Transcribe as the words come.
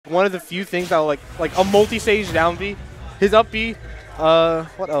one of the few things that like a multi-stage down B. His up B.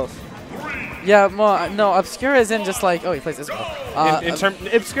 What else? Yeah, well, no, Obscure isn't just like, oh, he plays Isabelle.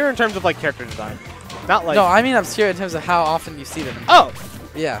 Obscure in terms of like character design, not like. No, I mean Obscure in terms of how often you see them. Oh.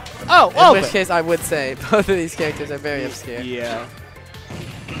 Yeah. Oh. In which case, I would say both of these characters are very obscure. Yeah.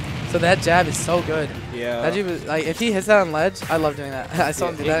 So that jab is so good. Yeah. That jab is, like, if he hits that on ledge, I love doing that. I saw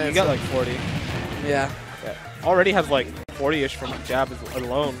him do that. You got like 40. Yeah. Already has like 40-ish from jab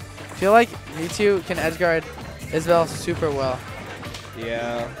alone. I feel like Mewtwo can edgeguard Isabelle super well.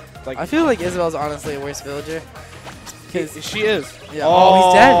 Yeah. Like I feel like Isabelle's honestly a worse villager. She is. Yeah.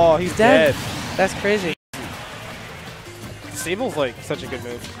 Oh, he's dead. He's dead. That's crazy. Sable's like such a good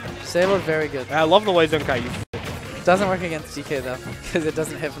move. Sable's very good. I love the way Zenkai uses it. Doesn't work against DK though, because it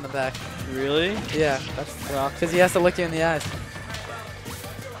doesn't hit from the back. Really? Yeah. That's because he has to look you in the eyes.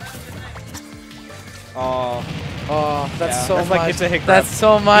 Oh, that's so that's much. Like it's a hit grab. That's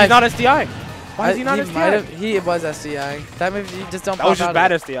so much. He's not SDI. Why is he not SDI? He was SDI. That maybe you just don't. That was just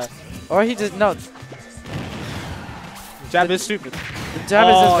bad SDI. Or he just no. Jab is stupid. The jab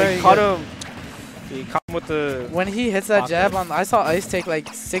is just very he caught good. him. He caught him with the. When he hits that jab on, I saw Ice take like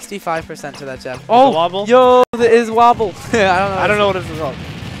 65% to that jab. Oh, wobble. Yo, there is wobble. I don't know what it is called.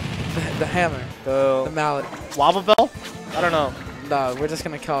 The hammer. The mallet. Wobble bell? I don't know. No, we're just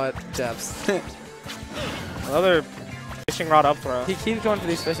gonna call it jabs. Another fishing rod up throw. He keeps going for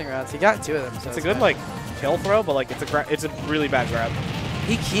these fishing rods. He got 2 of them. So it's a good like kill throw, but like it's a really bad grab.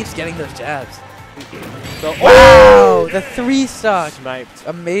 He keeps getting those jabs. So, wow, the 3 stock. Sniped.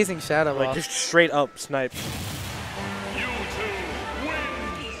 Amazing shadow ball. Like just straight up sniped.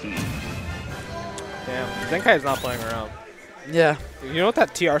 Damn, Zenkai is not playing around. Yeah. You know what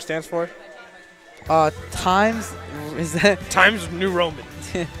that TR stands for? Times is that Times New Roman.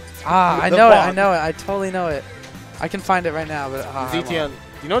 I know it. I know it. I totally know it. I can find it right now, but ZTN.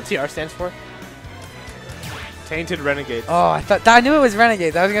 You know what TR stands for? Tainted Renegades. Oh, I knew it was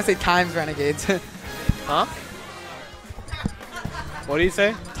Renegades. I was gonna say Times Renegades. Huh? What do you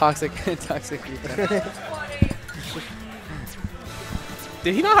say? Toxic.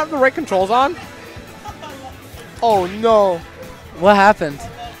 Did he not have the right controls on? Oh no. What happened?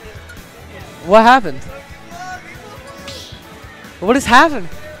 What happened? What has happened?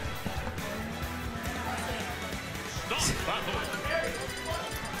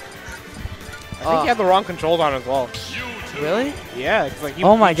 I think he had the wrong controls on as well. Really? Yeah, because like he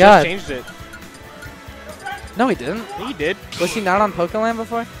just changed it. No, he didn't. I think he did. Was he not on Pokelam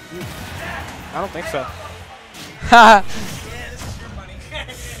before? I don't think so. Ha!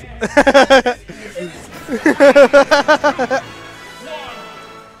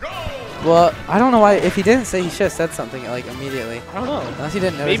 Well, I don't know why. If he didn't say, he should have said something like immediately. I don't know. Unless he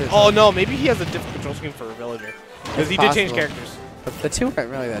didn't notice maybe, it. oh no, maybe he has a different control scheme for a villager. Because he did change characters. But the 2 aren't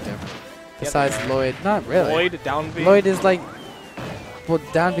really that different. Besides Lloyd, not really. Lloyd, down B. Lloyd is like, well,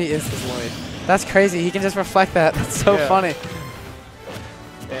 down B is his Lloyd. That's crazy. He can just reflect that. That's so funny.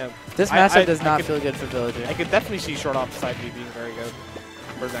 Damn. This matchup does not feel good for villager. I could definitely see short off side B being very good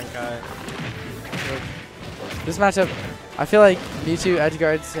for Zenkai. This matchup, I feel like Mewtwo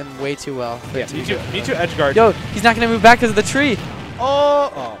edgeguards him way too well. Yeah, Mewtwo edgeguard. Yo, he's not going to move back because of the tree.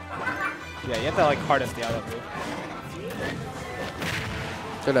 Oh. Yeah, you have to like hard SDI that move.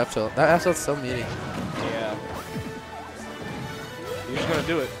 Good F tilt. That F tilt's so meaty. Yeah. He's just going to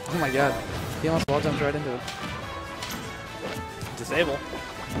do it. Oh my god. He almost wall jumped right into it. Disable.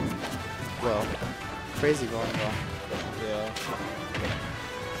 Well, crazy volleyball. Yeah.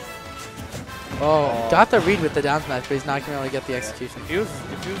 Oh, got the read with the down smash, but he's not going to really get the execution. If he was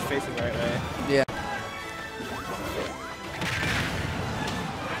facing the right way. Yeah.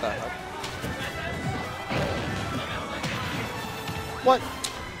 What?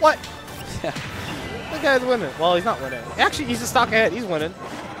 What? Yeah. That guy's winning. Well, he's not winning. Actually, he's a stock ahead. He's winning.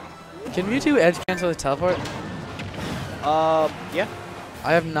 Can Mewtwo edge cancel his teleport? Yeah.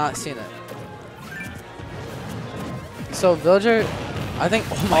 I have not seen it. So villager, I think.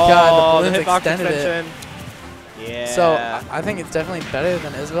 Oh my god, the balloons extended it. Yeah. So I think it's definitely better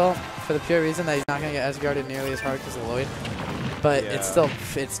than Isabelle for the pure reason that he's not gonna get edge guarded nearly as hard because of Lloyd. But it still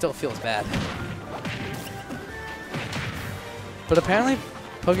feels bad. But apparently,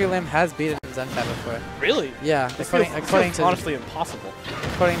 Pokelam has beaten Zenkai before. Really? Yeah. According to honestly impossible.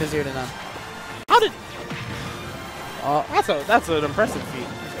 According to 0 to none. How did? That's an impressive feat.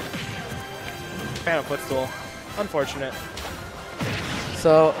 Phantom footstool. Unfortunate.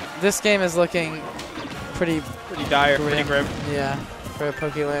 So this game is looking pretty dire, pretty grim. Yeah, for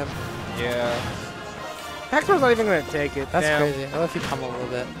Pokelam. Yeah. Paxor's not even gonna take it. That's Damn. crazy. I'll let you pummel a little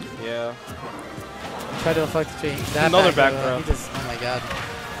bit. Yeah. Try to deflect the tree. That another back throw. He just, oh my god.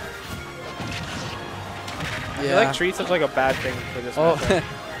 They like treat such like a bad thing for this matchup.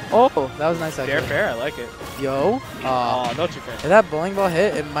 Oh, that was nice. Fair. I like it. Yo. Oh, no too fair. If that bowling ball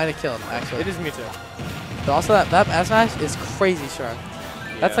hit, it might have killed, actually. It is Mewtwo. But also, that S smash is crazy strong.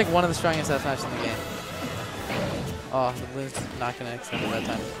 Yeah. That's like one of the strongest S smash in the game. Oh, the balloon's not going to extend it that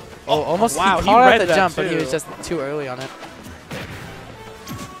time. Oh, almost wow, he caught read at the that jump, too. but he was just too early on it.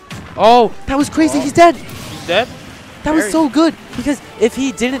 Oh, that was crazy. He's dead. He's dead? That was so good because if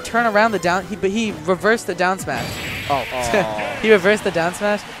he didn't turn around the down, but he reversed the down smash. Oh, he reversed the down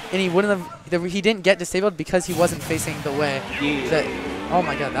smash, and he wouldn't have. He didn't get disabled because he wasn't facing the way. That, oh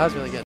my god, that was really good.